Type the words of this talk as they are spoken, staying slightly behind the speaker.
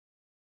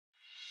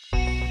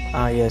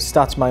I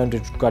started my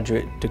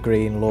undergraduate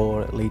degree in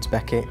law at Leeds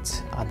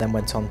Beckett. I then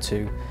went on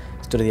to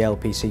study the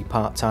LPC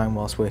part-time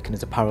whilst working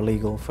as a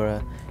paralegal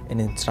for an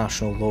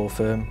international law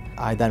firm.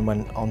 I then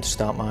went on to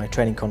start my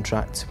training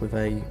contract with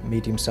a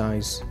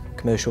medium-sized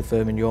commercial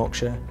firm in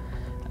Yorkshire,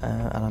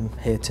 and I'm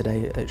here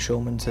today at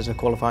Shulman's as a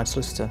qualified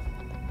solicitor.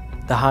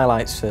 The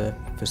highlights for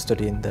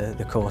studying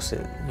the course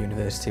at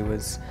university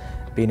was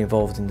being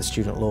involved in the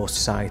Student Law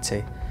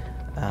Society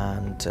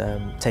and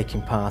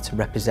taking part and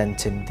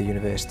representing the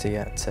university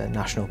at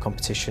national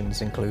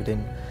competitions,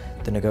 including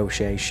the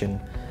negotiation,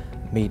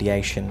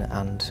 mediation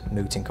and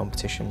mooting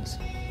competitions.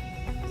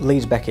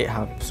 Leeds Beckett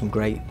have some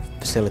great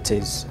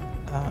facilities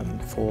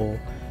for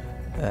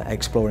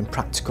exploring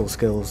practical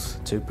skills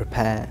to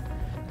prepare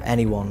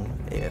anyone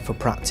for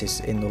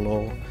practice in the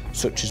law,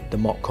 such as the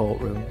mock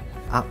courtroom.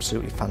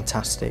 Absolutely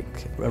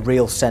fantastic, a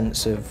real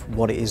sense of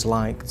what it is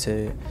like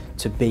to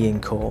be in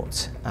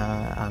court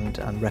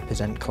and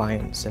represent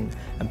clients and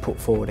put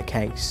forward a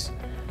case.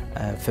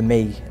 For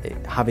me,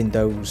 having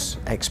those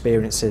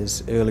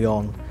experiences early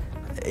on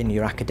in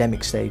your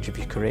academic stage of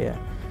your career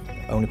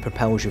only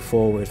propels you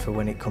forward for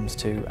when it comes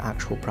to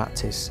actual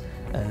practice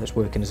as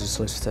working as a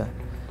solicitor.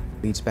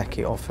 Leeds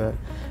Beckett offer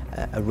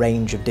a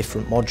range of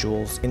different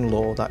modules in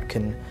law that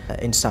can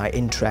incite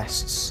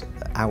interests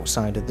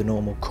outside of the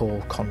normal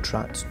core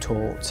contract,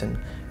 tort and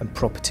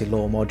property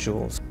law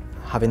modules.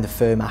 Having the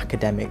firm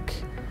academic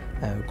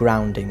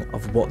grounding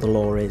of what the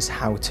law is,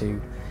 how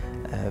to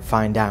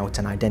find out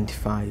and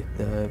identify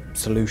the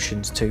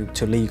solutions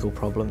to legal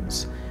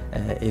problems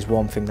is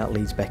one thing that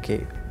Leeds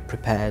Beckett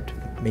prepared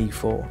me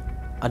for.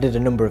 I did a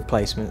number of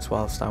placements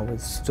whilst I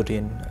was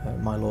studying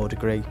my law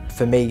degree.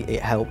 For me,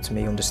 it helped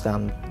me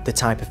understand the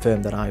type of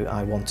firm that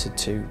I wanted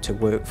to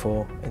work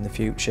for in the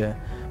future,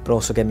 but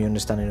also gave me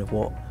understanding of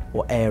what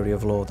area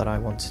of law that I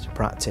wanted to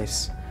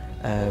practice,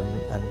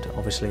 and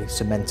obviously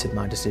cemented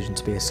my decision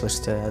to be a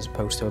solicitor as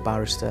opposed to a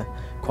barrister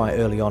quite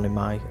early on in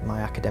my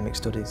academic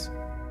studies.